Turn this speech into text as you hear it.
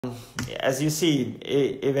As you see,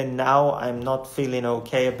 even now I'm not feeling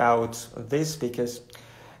okay about this because,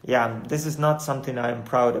 yeah, this is not something I'm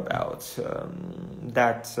proud about.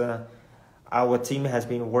 That our team has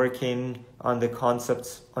been working on the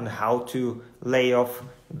concepts on how to lay off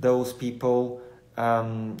those people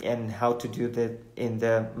and how to do that in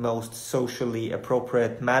the most socially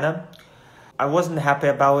appropriate manner. I wasn't happy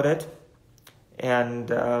about it, and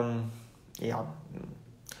yeah,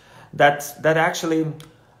 that actually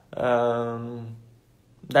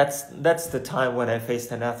that's the time when I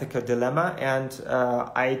faced an ethical dilemma, and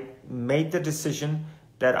I made the decision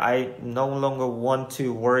that I no longer want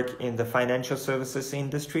to work in the financial services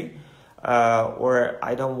industry, or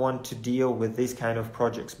I don't want to deal with these kind of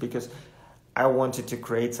projects because I wanted to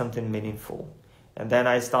create something meaningful. And then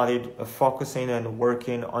I started focusing and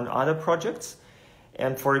working on other projects.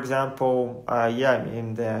 And for example,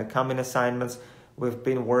 in the coming assignments, we've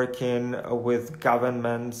been working with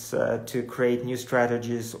governments to create new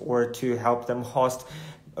strategies or to help them host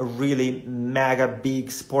a really mega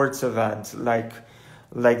big sports event like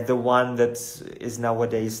the one that is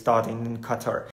nowadays starting in Qatar.